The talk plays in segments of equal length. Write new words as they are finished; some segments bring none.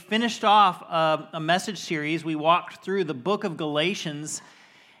finished off a message series. We walked through the book of Galatians,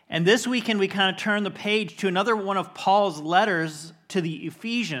 and this weekend we kind of turned the page to another one of Paul's letters to the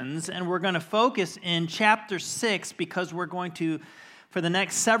Ephesians, and we're going to focus in chapter 6 because we're going to, for the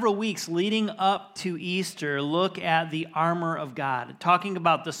next several weeks leading up to Easter, look at the armor of God, talking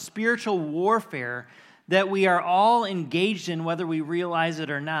about the spiritual warfare that we are all engaged in, whether we realize it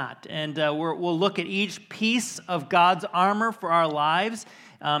or not. And we'll look at each piece of God's armor for our lives.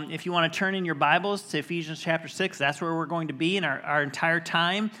 If you want to turn in your Bibles to Ephesians chapter 6, that's where we're going to be in our entire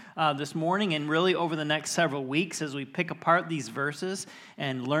time this morning and really over the next several weeks as we pick apart these verses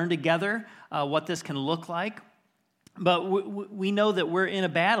and learn together what this can look like. But we know that we're in a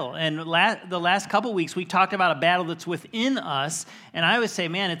battle. And the last couple weeks, we talked about a battle that's within us. And I always say,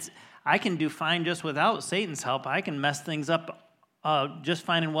 man, I can do fine just without Satan's help. I can mess things up just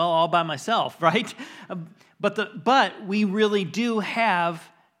fine and well all by myself, right? But we really do have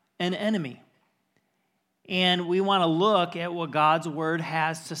an enemy. And we want to look at what God's word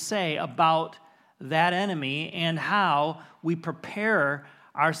has to say about that enemy and how we prepare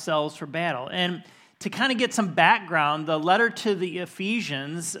ourselves for battle. And to kind of get some background, the letter to the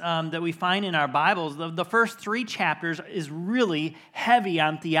Ephesians that we find in our Bibles, the first 3 chapters is really heavy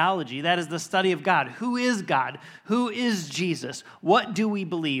on theology. That is the study of God. Who is God? Who is Jesus? What do we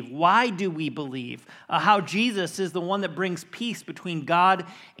believe? Why do we believe? How Jesus is the one that brings peace between God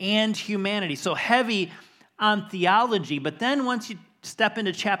and humanity. So heavy on theology. But then once you step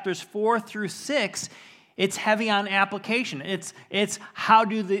into chapters 4 through 6, it's heavy on application. It's how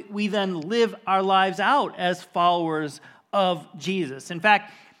do we then live our lives out as followers of Jesus. In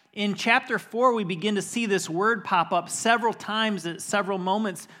fact, in chapter 4, we begin to see this word pop up several times at several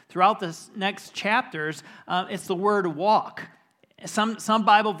moments throughout the next chapters. It's the word walk. Some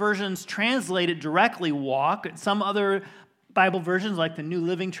Bible versions translate it directly walk. Some other Bible versions, like the New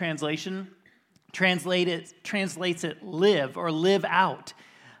Living Translation, translates it live or live out.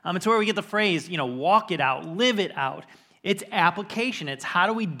 It's where we get the phrase, walk it out, live it out. It's application. It's how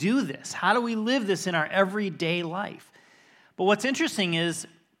do we do this? How do we live this in our everyday life? But what's interesting is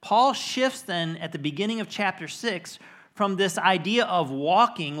Paul shifts then at the beginning of chapter 6 from this idea of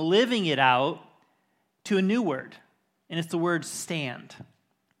walking, living it out, to a new word. And it's the word stand.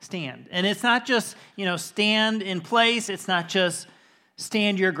 Stand. And it's not just, stand in place. It's not just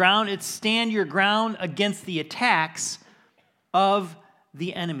stand your ground. It's stand your ground against the attacks of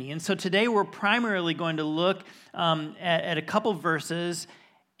the enemy. And so today we're primarily going to look at a couple verses.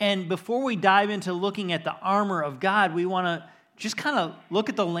 And before we dive into looking at the armor of God, we want to just kind of look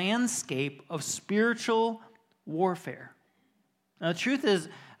at the landscape of spiritual warfare. Now, the truth is,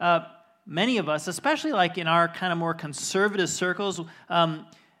 many of us, especially like in our kind of more conservative circles,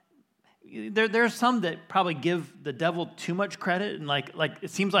 there's some that probably give the devil too much credit. And like it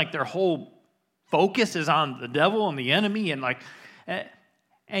seems like their whole focus is on the devil and the enemy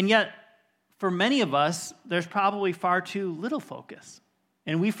and yet, for many of us, there's probably far too little focus.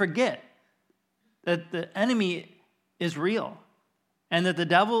 And we forget that the enemy is real and that the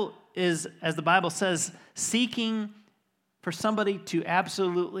devil is, as the Bible says, seeking for somebody to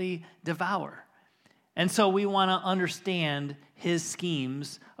absolutely devour. And so we want to understand his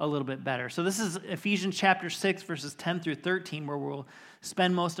schemes a little bit better. So this is Ephesians chapter 6, verses 10 through 13, where we'll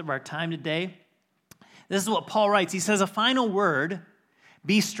spend most of our time today. This is what Paul writes. He says, a final word: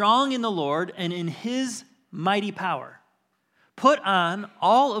 be strong in the Lord and in his mighty power. Put on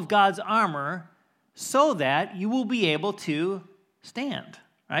all of God's armor so that you will be able to stand.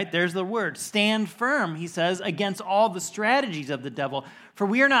 Right? There's the word. Stand firm, he says, against all the strategies of the devil. For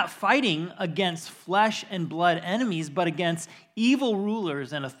we are not fighting against flesh and blood enemies, but against evil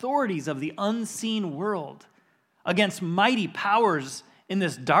rulers and authorities of the unseen world, against mighty powers in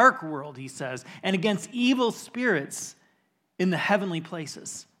this dark world, he says, and against evil spirits in the heavenly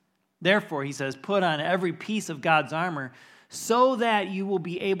places. Therefore, he says, put on every piece of God's armor so that you will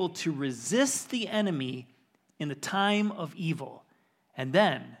be able to resist the enemy in the time of evil. And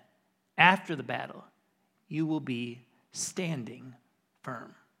then, after the battle, you will be standing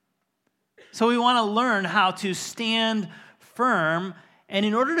firm. So we want to learn how to stand firm. And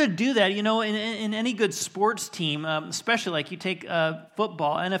in order to do that, in any good sports team, especially like you take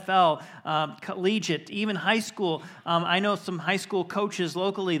football, NFL, collegiate, even high school, I know some high school coaches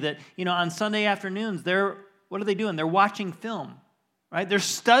locally that, on Sunday afternoons, what are they doing? They're watching film, right? They're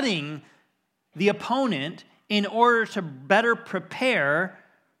studying the opponent in order to better prepare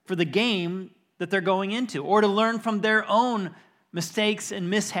for the game that they're going into or to learn from their own mistakes and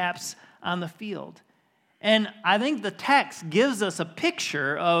mishaps on the field. And I think the text gives us a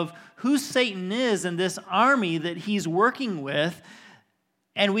picture of who Satan is and this army that he's working with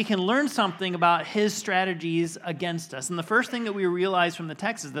and we can learn something about his strategies against us. And the first thing that we realize from the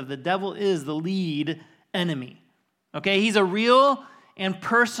text is that the devil is the lead enemy. Okay, he's a real and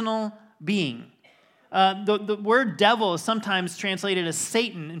personal being. The word devil is sometimes translated as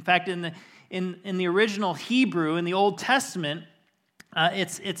Satan. In fact, in the original Hebrew, in the Old Testament,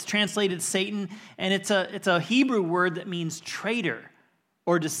 it's translated Satan, and it's a Hebrew word that means traitor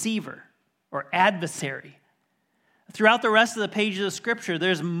or deceiver or adversary. Throughout the rest of the pages of Scripture,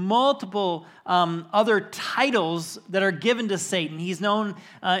 there's multiple other titles that are given to Satan. He's known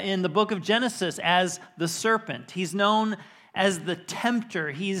in the book of Genesis as the serpent. He's known as the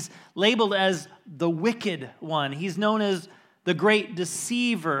tempter. He's labeled as the wicked one. He's known as the great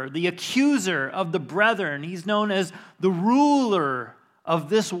deceiver, the accuser of the brethren. He's known as the ruler of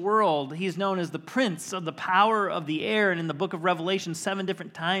this world. He's known as the prince of the power of the air. And in the book of Revelation, 7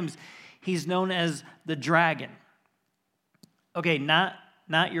 different times, he's known as the dragon. Okay, not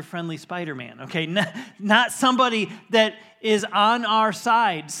your friendly Spider-Man, okay? Not somebody that is on our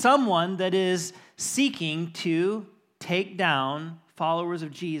side, someone that is seeking to take down followers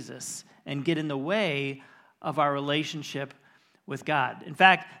of Jesus and get in the way of our relationship with God. In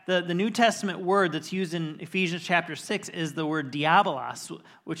fact, the New Testament word that's used in Ephesians chapter 6 is the word diabolos,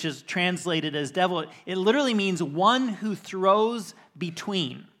 which is translated as devil. It literally means one who throws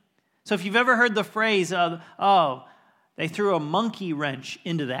between. So if you've ever heard the phrase, they threw a monkey wrench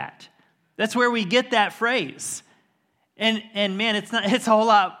into that. That's where we get that phrase. And man, it's a whole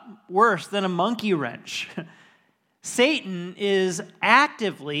lot worse than a monkey wrench. Satan is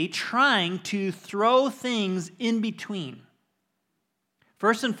actively trying to throw things in between.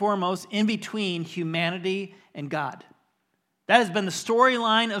 First and foremost, in between humanity and God. That has been the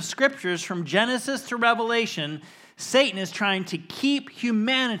storyline of Scriptures from Genesis to Revelation. Satan is trying to keep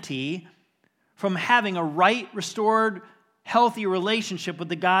humanity from having a right, restored, healthy relationship with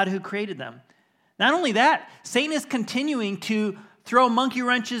the God who created them. Not only that, Satan is continuing to throw monkey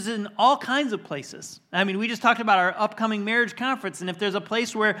wrenches in all kinds of places. I mean, we just talked about our upcoming marriage conference, and if there's a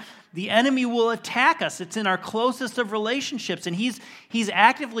place where the enemy will attack us, it's in our closest of relationships, and he's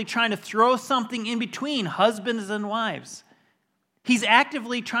actively trying to throw something in between husbands and wives. He's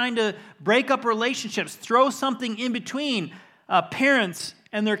actively trying to break up relationships, throw something in between parents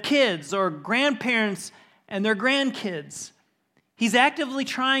and their kids, or grandparents and their grandkids. He's actively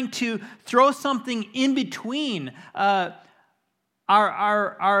trying to throw something in between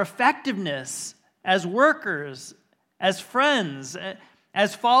our effectiveness as workers, as friends,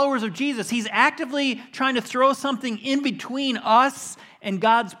 as followers of Jesus. He's actively trying to throw something in between us and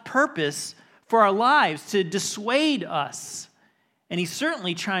God's purpose for our lives to dissuade us. And he's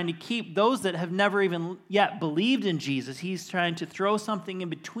certainly trying to keep those that have never even yet believed in Jesus. He's trying to throw something in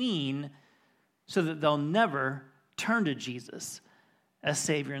between so that they'll never turn to Jesus as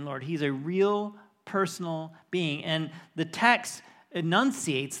Savior and Lord. He's a real personal being. And the text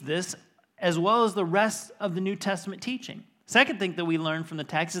enunciates this as well as the rest of the New Testament teaching. Second thing that we learn from the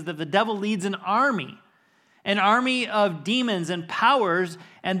text is that the devil leads an army of demons and powers,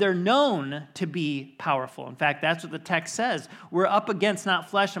 and they're known to be powerful. In fact, that's what the text says. We're up against not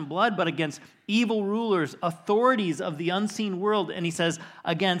flesh and blood, but against evil rulers, authorities of the unseen world, and he says,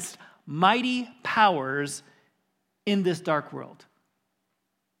 against mighty powers in this dark world.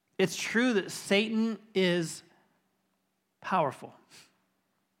 It's true that Satan is powerful.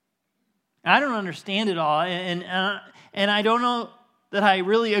 I don't understand it all, and I don't know that I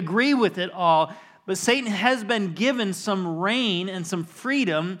really agree with it all, but Satan has been given some reign and some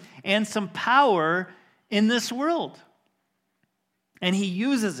freedom and some power in this world. And he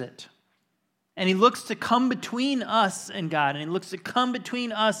uses it. And he looks to come between us and God, and he looks to come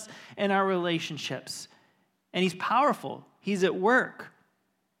between us and our relationships. And he's powerful. He's at work.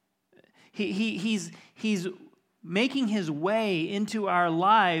 He's making his way into our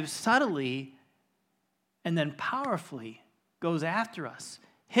lives subtly and then powerfully goes after us,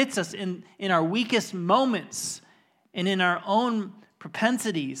 hits us in our weakest moments and in our own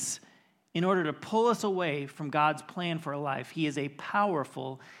propensities in order to pull us away from God's plan for our life. He is a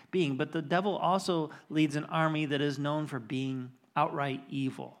powerful being, but the devil also leads an army that is known for being outright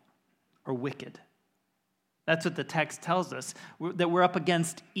evil or wicked. That's what the text tells us, that we're up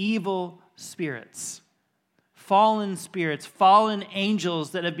against evil spirits, fallen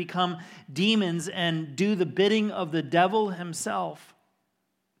angels that have become demons and do the bidding of the devil himself.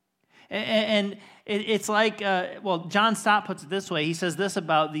 And it's like, John Stott puts it this way. He says this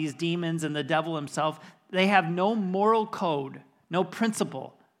about these demons and the devil himself. They have no moral code, no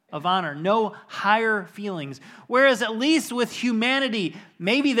principle of honor, no higher feelings. Whereas at least with humanity,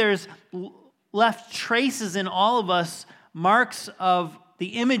 maybe there's left traces in all of us, marks of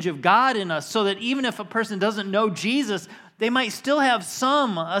the image of God in us so that even if a person doesn't know Jesus, they might still have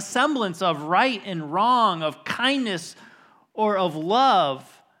a semblance of right and wrong, of kindness or of love.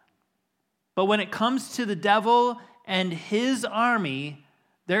 But when it comes to the devil and his army,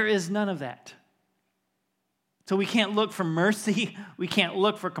 there is none of that. So we can't look for mercy. We can't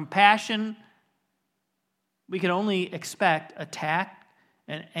look for compassion. We can only expect attack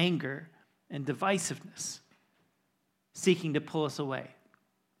and anger and divisiveness, seeking to pull us away.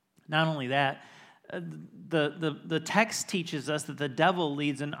 Not only that, the text teaches us that the devil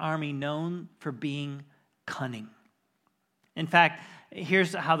leads an army known for being cunning. In fact,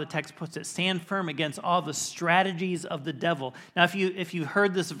 here's how the text puts it: stand firm against all the strategies of the devil. Now, if you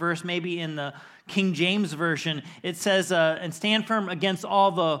heard this verse, maybe in the King James Version, it says, and stand firm against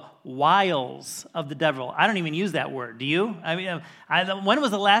all the wiles of the devil. I don't even use that word. Do you? I mean, when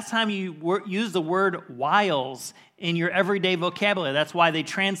was the last time you used the word wiles in your everyday vocabulary? That's why they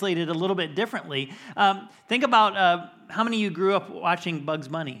translate it a little bit differently. Think about how many of you grew up watching Bugs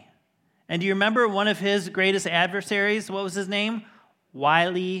Bunny? And do you remember one of his greatest adversaries? What was his name?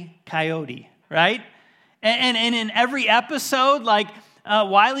 Wile E. Coyote, right? And in every episode, like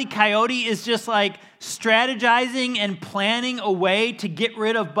Wile E. Coyote is just like strategizing and planning a way to get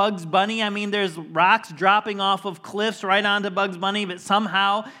rid of Bugs Bunny. I mean, there's rocks dropping off of cliffs right onto Bugs Bunny, but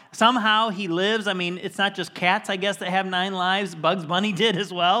somehow he lives. I mean, it's not just cats, I guess, that have 9 lives. Bugs Bunny did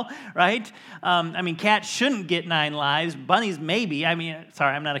as well, right? I mean, cats shouldn't get 9 lives. Bunnies maybe. I mean,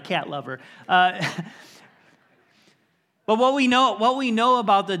 sorry, I'm not a cat lover. But what we know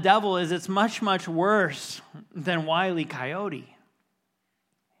about the devil is it's much, much worse than Wile E. Coyote.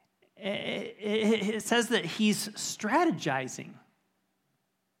 It says that he's strategizing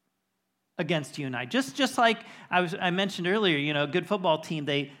against you and I. Just like I mentioned earlier, you know, a good football team,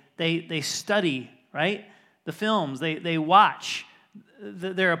 they study, right? The films, they watch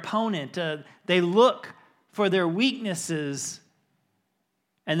their opponent, they look for their weaknesses,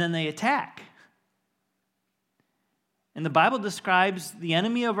 and then they attack. And the Bible describes the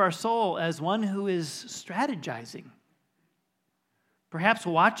enemy of our soul as one who is strategizing. Perhaps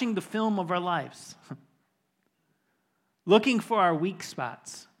watching the film of our lives, looking for our weak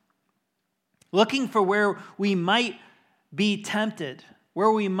spots, looking for where we might be tempted,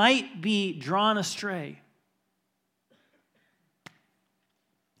 where we might be drawn astray.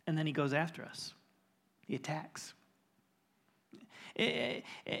 And then he goes after us. He attacks.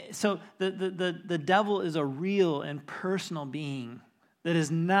 So the devil is a real and personal being that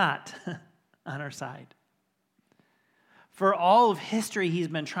is not on our side. For all of history, he's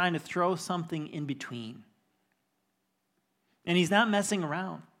been trying to throw something in between. And he's not messing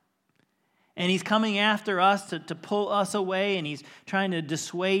around. And he's coming after us to pull us away, and he's trying to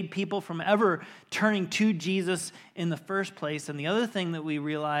dissuade people from ever turning to Jesus in the first place. And the other thing that we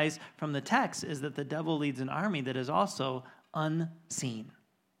realize from the text is that the devil leads an army that is also unseen.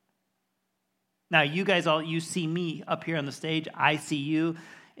 Now, you guys you see me up here on the stage. I see you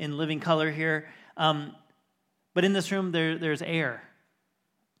in living color here. But in this room, there's air.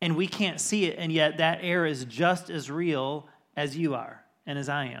 And we can't see it, and yet that air is just as real as you are and as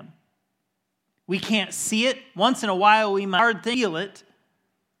I am. We can't see it. Once in a while, we might feel it.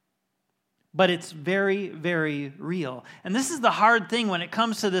 But it's very, very real. And this is the hard thing when it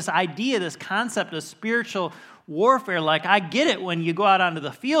comes to this idea, this concept of spiritual warfare. Like, I get it when you go out onto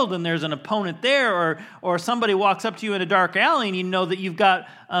the field and there's an opponent there, or somebody walks up to you in a dark alley and you know that you've got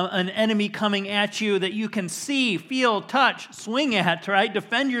an enemy coming at you that you can see, feel, touch, swing at, right?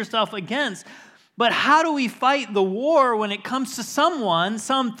 Defend yourself against. But how do we fight the war when it comes to someone,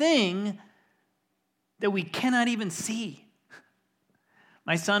 something that we cannot even see?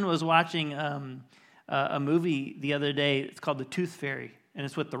 My son was watching a movie the other day. It's called The Tooth Fairy, and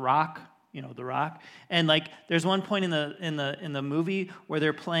it's with The Rock. You know, The Rock. And like, there's one point in the movie where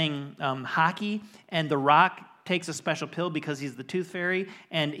they're playing hockey, and The Rock takes a special pill because he's the Tooth Fairy,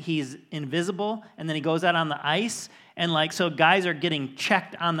 and he's invisible, and then he goes out on the ice, and like, so guys are getting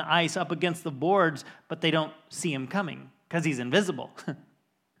checked on the ice up against the boards, but they don't see him coming because he's invisible.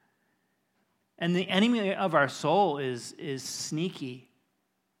 And the enemy of our soul is sneaky,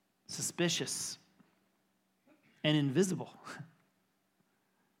 suspicious, and invisible.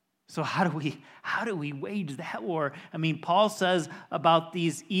 So how do we wage that war? I mean, Paul says about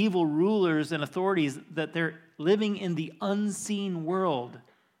these evil rulers and authorities that they're living in the unseen world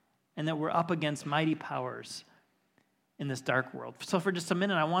and that we're up against mighty powers in this dark world. So for just a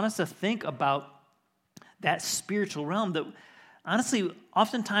minute, I want us to think about that spiritual realm that, honestly,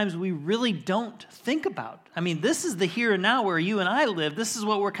 oftentimes we really don't think about. I mean, this is the here and now where you and I live. This is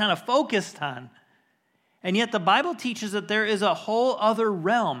what we're kind of focused on. And yet the Bible teaches that there is a whole other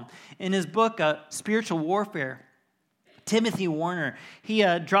realm. In his book, Spiritual Warfare, Timothy Warner, he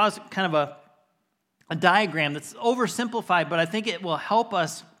draws kind of a diagram that's oversimplified, but I think it will help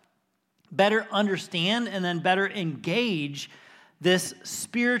us better understand and then better engage this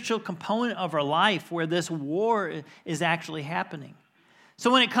spiritual component of our life where this war is actually happening.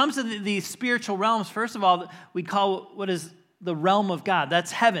 So when it comes to these spiritual realms, first of all, we call what is the realm of God.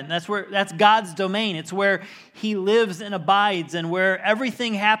 That's heaven. That's God's domain. It's where he lives and abides and where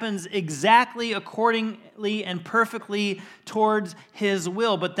everything happens exactly accordingly and perfectly towards his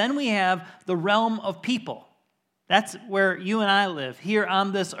will. But then we have the realm of people. That's where you and I live, here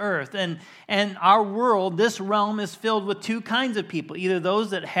on this earth. And our world, this realm is filled with two kinds of people, either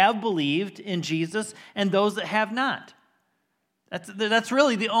those that have believed in Jesus and those that have not. That's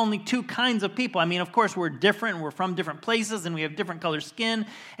really the only two kinds of people. I mean, of course, we're different, and we're from different places, and we have different colored skin,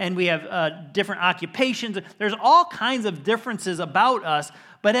 and we have different occupations. There's all kinds of differences about us,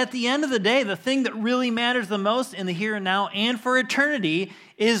 but at the end of the day, the thing that really matters the most in the here and now and for eternity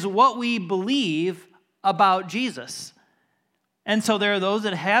is what we believe about Jesus. And so there are those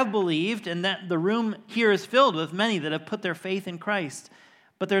that have believed, and that the room here is filled with many that have put their faith in Christ.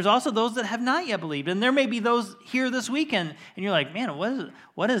 But there's also those that have not yet believed. And there may be those here this weekend, and you're like, man,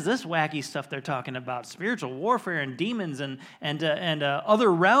 what is this wacky stuff they're talking about? Spiritual warfare and demons and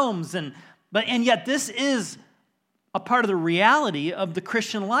other realms. And yet this is a part of the reality of the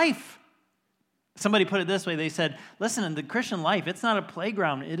Christian life. Somebody put it this way. They said, listen, in the Christian life, it's not a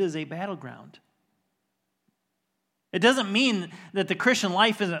playground. It is a battleground. It doesn't mean that the Christian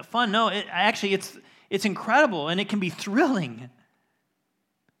life isn't fun. No, it's incredible, and it can be thrilling.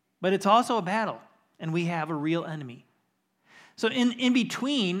 But it's also a battle, and we have a real enemy. So in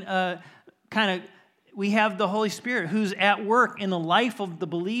between, we have the Holy Spirit who's at work in the life of the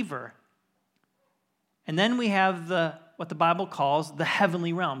believer. And then we have what the Bible calls the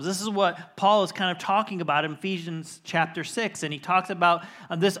heavenly realms. This is what Paul is kind of talking about in Ephesians chapter 6. And he talks about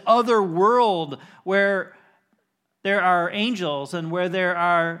this other world where there are angels and where there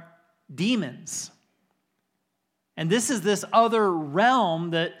are demons. And this is this other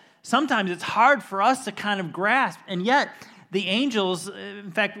realm that sometimes it's hard for us to kind of grasp. And yet, the angels,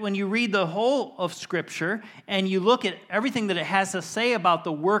 in fact, when you read the whole of Scripture and you look at everything that it has to say about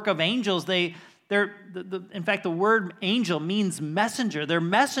the work of angels, in fact, the word angel means messenger. They're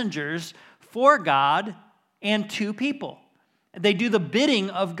messengers for God and to people. They do the bidding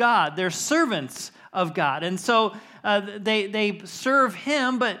of God. They're servants of God. And so they serve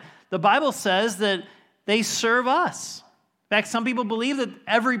him, but the Bible says that they serve us. In fact, some people believe that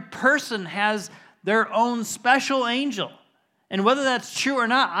every person has their own special angel. And whether that's true or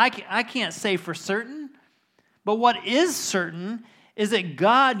not, I can't say for certain. But what is certain is that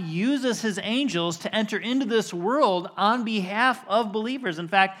God uses his angels to enter into this world on behalf of believers. In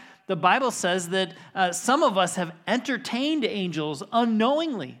fact, the Bible says that some of us have entertained angels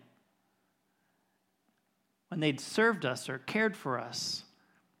unknowingly when they'd served us or cared for us.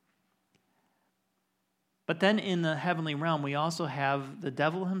 But then in the heavenly realm, we also have the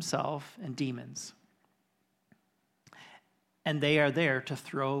devil himself and demons. And they are there to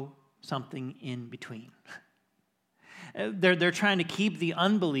throw something in between. They're trying to keep the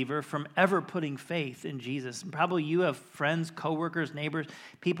unbeliever from ever putting faith in Jesus. And probably you have friends, coworkers, neighbors,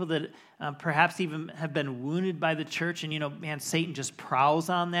 people that perhaps even have been wounded by the church. And, Satan just prowls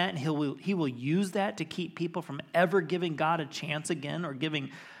on that. And he will use that to keep people from ever giving God a chance again or giving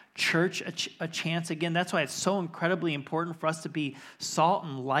church a chance again. That's why it's so incredibly important for us to be salt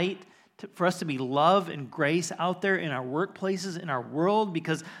and light, for us to be love and grace out there in our workplaces, in our world,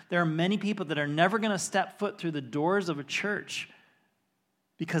 because there are many people that are never going to step foot through the doors of a church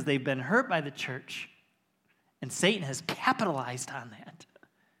because they've been hurt by the church. And Satan has capitalized on that.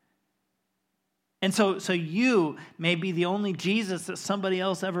 And so you may be the only Jesus that somebody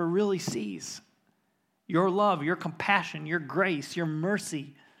else ever really sees. Your love, your compassion, your grace, your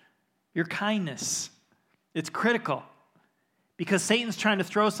mercy, your kindness. It's critical because Satan's trying to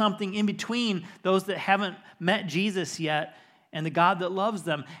throw something in between those that haven't met Jesus yet and the God that loves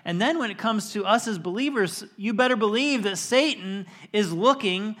them. And then when it comes to us as believers, you better believe that Satan is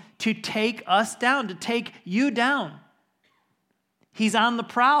looking to take us down, to take you down. He's on the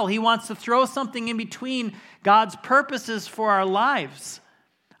prowl. He wants to throw something in between God's purposes for our lives.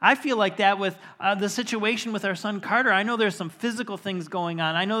 I feel like that with the situation with our son Carter. I know there's some physical things going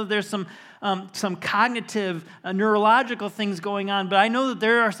on. I know that there's some cognitive, neurological things going on, but I know that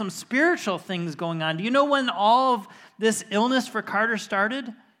there are some spiritual things going on. Do you know when all of this illness for Carter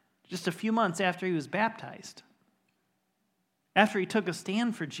started? Just a few months after he was baptized, after he took a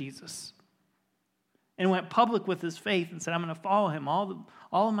stand for Jesus. and went public with his faith and said, I'm going to follow him all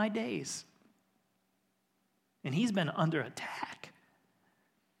of my days. And he's been under attack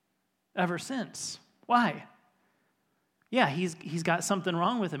ever since. Why? Yeah, he's got something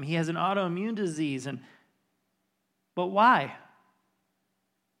wrong with him. He has an autoimmune disease. But why?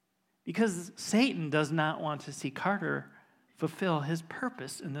 Because Satan does not want to see Carter fulfill his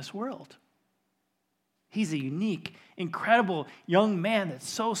purpose in this world. He's a unique, incredible young man that's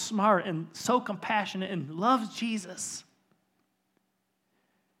so smart and so compassionate and loves Jesus.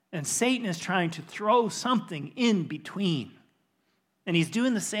 And Satan is trying to throw something in between. And he's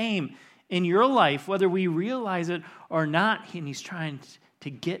doing the same in your life, whether we realize it or not, and he's trying to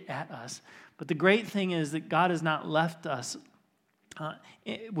get at us. But the great thing is that God has not left us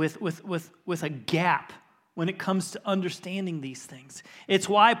with a gap when it comes to understanding these things. It's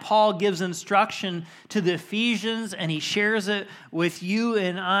why Paul gives instruction to the Ephesians, and he shares it with you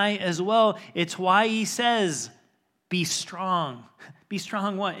and I as well. It's why he says, be strong. Be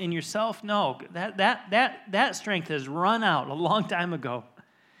strong what? In yourself? No, that strength has run out a long time ago.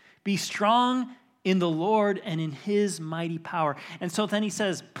 Be strong in the Lord and in his mighty power. And so then he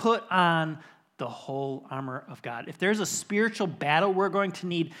says, put on the whole armor of God. If there's a spiritual battle, we're going to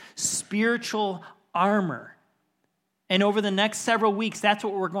need spiritual armor. And over the next several weeks, that's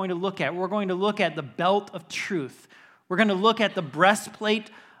what we're going to look at. We're going to look at the belt of truth. We're going to look at the breastplate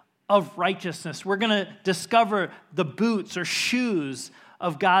of righteousness. We're going to discover the boots or shoes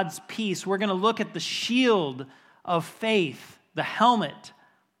of God's peace. We're going to look at the shield of faith, the helmet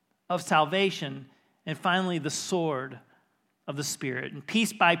of salvation, and finally the sword of the Spirit. And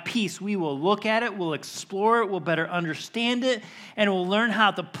piece by piece, we will look at it, we'll explore it, we'll better understand it, and we'll learn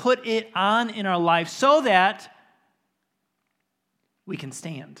how to put it on in our life so that we can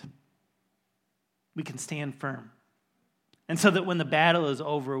stand. We can stand firm. And so that when the battle is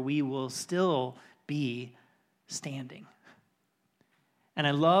over, we will still be standing. And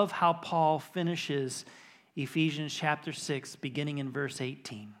I love how Paul finishes Ephesians chapter 6, beginning in verse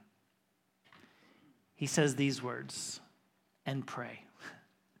 18. He says these words, and pray.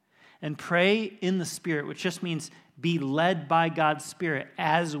 And pray in the Spirit, which just means be led by God's Spirit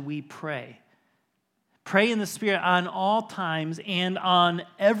as we pray. Pray in the Spirit on all times and on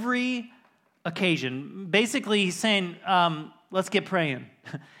every occasion. Basically, he's saying, let's get praying.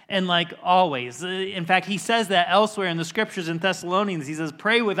 And like always. In fact, he says that elsewhere in the scriptures in Thessalonians. He says,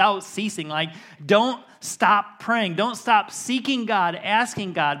 pray without ceasing. Like, don't stop praying. Don't stop seeking God,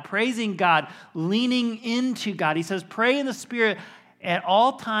 asking God, praising God, leaning into God. He says, pray in the Spirit at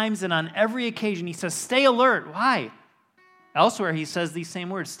all times and on every occasion. He says, stay alert. Why? Elsewhere, he says these same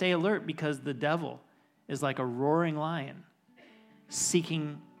words, stay alert because the devil is like a roaring lion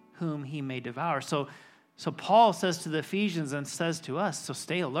seeking whom he may devour. So Paul says to the Ephesians and says to us, so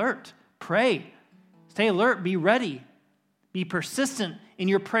stay alert, pray, stay alert, be ready, be persistent in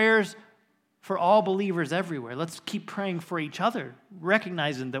your prayers for all believers everywhere. Let's keep praying for each other,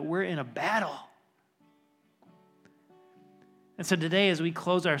 recognizing that we're in a battle. And so today, as we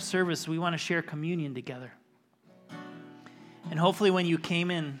close our service, we want to share communion together. And hopefully when you came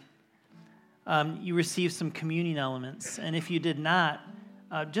in, you received some communion elements. And if you did not,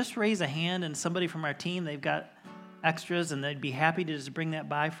 just raise a hand, and somebody from our team, they've got extras, and they'd be happy to just bring that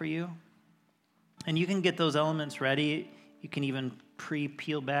by for you. And you can get those elements ready. You can even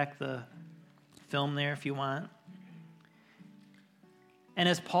peel back the film there if you want. And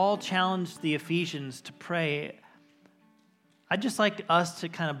as Paul challenged the Ephesians to pray, I'd just like us to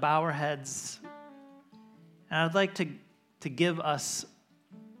kind of bow our heads. And I'd like to give us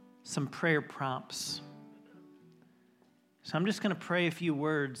some prayer prompts. So I'm just going to pray a few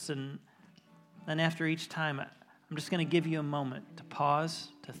words, and then after each time, I'm just going to give you a moment to pause,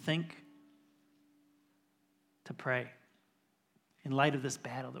 to think, to pray in light of this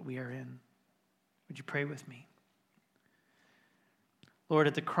battle that we are in. Would you pray with me? Lord,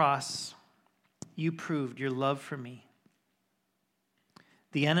 at the cross, you proved your love for me.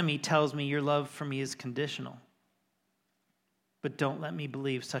 The enemy tells me your love for me is conditional, but don't let me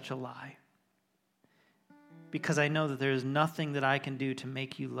believe such a lie. Because I know that there is nothing that I can do to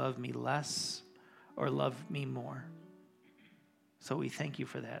make you love me less or love me more. So we thank you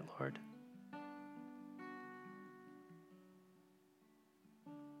for that, Lord.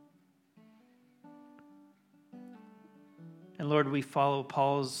 And Lord, we follow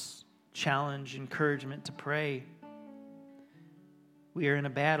Paul's challenge, encouragement to pray. We are in a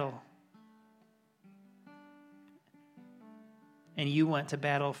battle. And you went to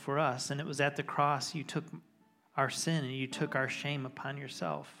battle for us, and it was at the cross you took our sin and you took our shame upon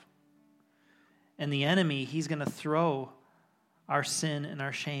yourself. And the enemy, he's going to throw our sin and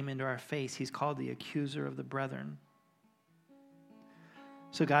our shame into our face. He's called the accuser of the brethren.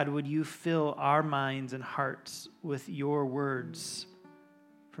 So God, would you fill our minds and hearts with your words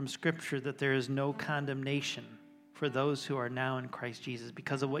from Scripture that there is no condemnation for those who are now in Christ Jesus.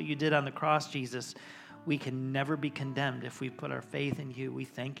 Because of what you did on the cross, Jesus, we can never be condemned if we put our faith in you. We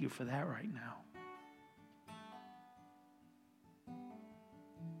thank you for that right now.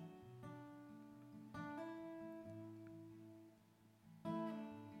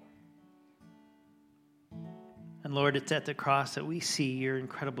 And Lord, it's at the cross that we see your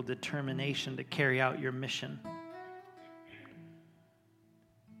incredible determination to carry out your mission.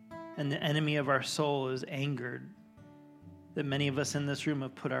 And the enemy of our soul is angered that many of us in this room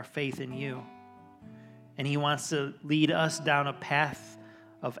have put our faith in you. And he wants to lead us down a path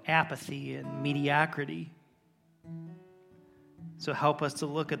of apathy and mediocrity. So help us to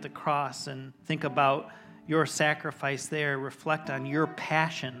look at the cross and think about your sacrifice there, reflect on your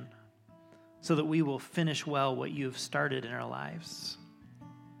passion, so that we will finish well what you have started in our lives.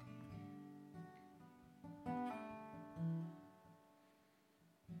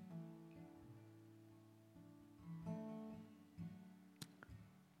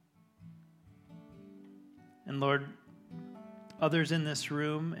 And Lord, others in this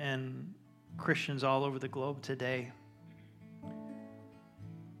room and Christians all over the globe today,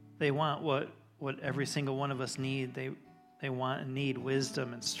 they want what every single one of us need. They want and need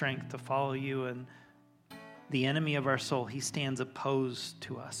wisdom and strength to follow you. And the enemy of our soul, he stands opposed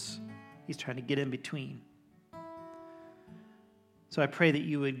to us. He's trying to get in between. So I pray that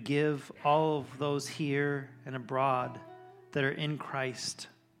you would give all of those here and abroad that are in Christ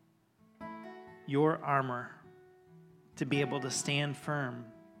your armor to be able to stand firm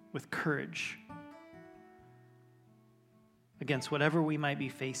with courage against whatever we might be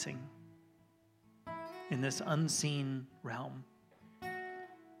facing in this unseen realm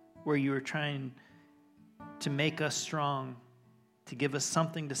where you are trying to make us strong, to give us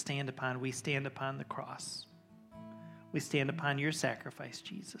something to stand upon. We stand upon the cross. We stand upon your sacrifice,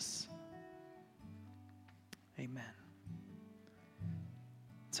 Jesus. Amen.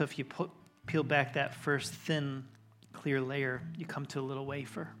 So if you peel back that first thin, clear layer, you come to a little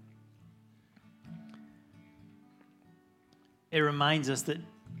wafer. It reminds us that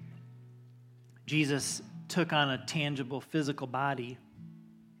Jesus took on a tangible physical body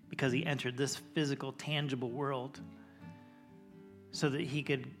because he entered this physical, tangible world so that he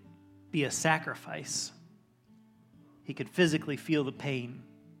could be a sacrifice. He could physically feel the pain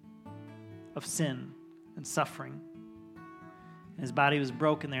of sin and suffering. And his body was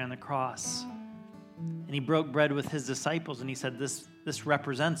broken there on the cross. And he broke bread with his disciples and he said, this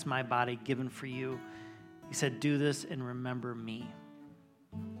represents my body given for you. He said, do this and remember me.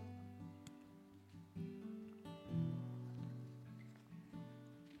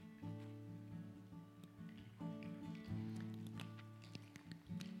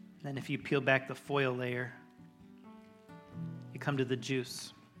 Then if you peel back the foil layer, you come to the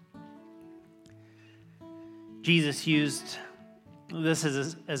juice. Jesus used this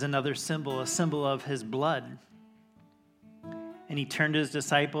as another symbol, a symbol of his blood. And he turned to his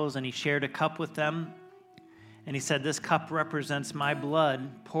disciples and he shared a cup with them. And he said, this cup represents my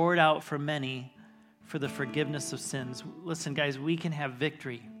blood poured out for many for the forgiveness of sins. Listen, guys, we can have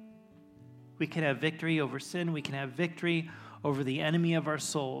victory. We can have victory over sin. We can have victory over the enemy of our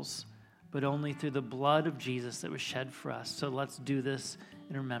souls, but only through the blood of Jesus that was shed for us. So let's do this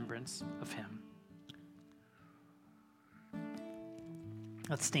in remembrance of him.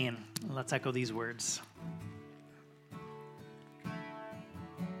 Let's stand and let's echo these words.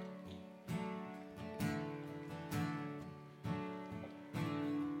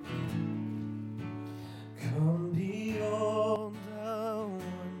 Come behold the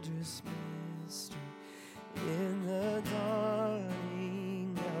wondrous mystery in the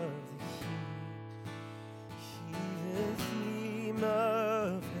dawning of the He the theme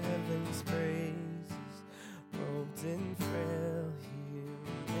of heaven's praises, robed in frail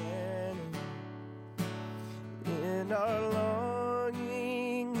humanity. In our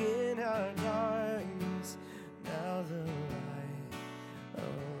longing, in our darkness, now the light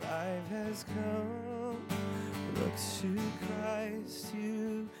of life has come. Look to Christ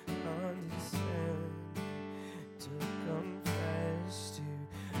who condescended, took on flesh to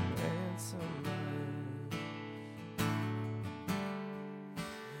ransom life.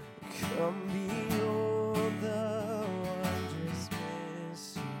 Come behold the wondrous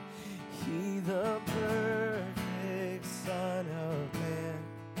mystery, he the perfect Son of Man.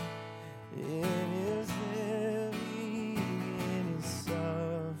 In his living, in his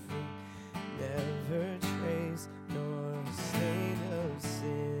suffering, never trace nor stain.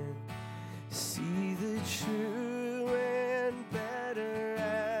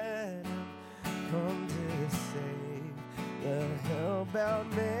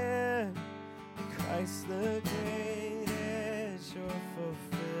 Christ the great and sure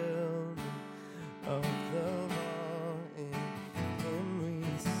fulfillment of the law, in Him we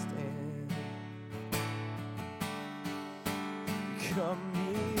stand. Come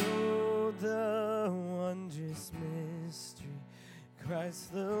behold the wondrous mystery,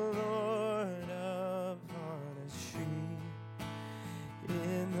 Christ the Lord upon a tree.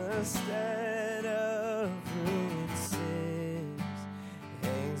 In the stead of ruined sins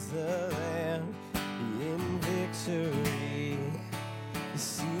hangs the Lamb in victory.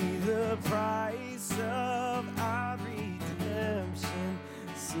 See the price of our redemption,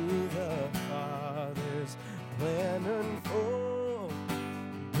 see the Father's plan unfold,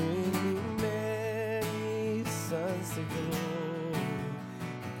 bringing many sons to glory,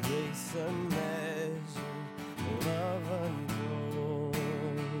 grace unmeasured, love untold.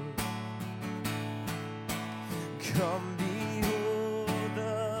 Come behold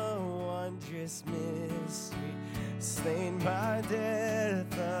the wondrous mystery, slain by death,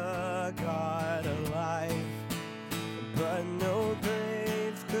 the God of life, but no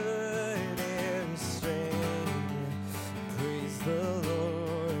grave could ever restrain Him. Praise the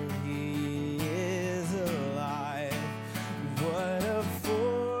Lord, He is alive. What a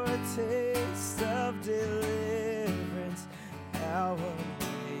foretaste of deliverance, how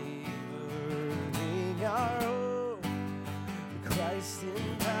unwavering our hope. Christ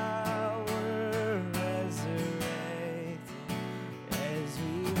in power resurrected, as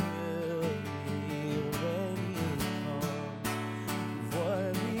we will be when He comes.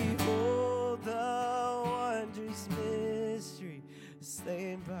 What behold the wondrous mystery,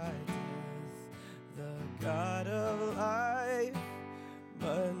 slain by death, the God of life,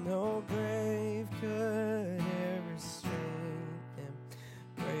 but no grave could ever restrain Him.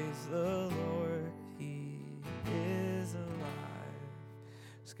 Praise the Lord, He is alive.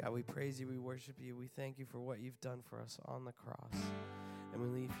 So God, we praise You, we worship You, we thank You for what You've done for us on the cross. And we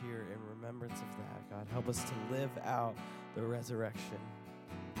leave here in remembrance of that. God, help us to live out the resurrection.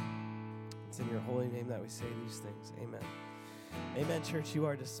 It's in Your holy name that we say these things. Amen. Amen, church. You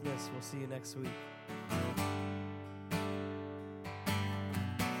are dismissed. We'll see you next week.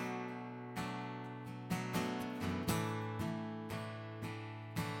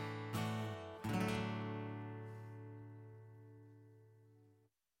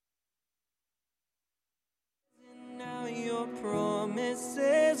 Now Your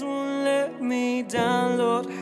promises won't let me down, Lord.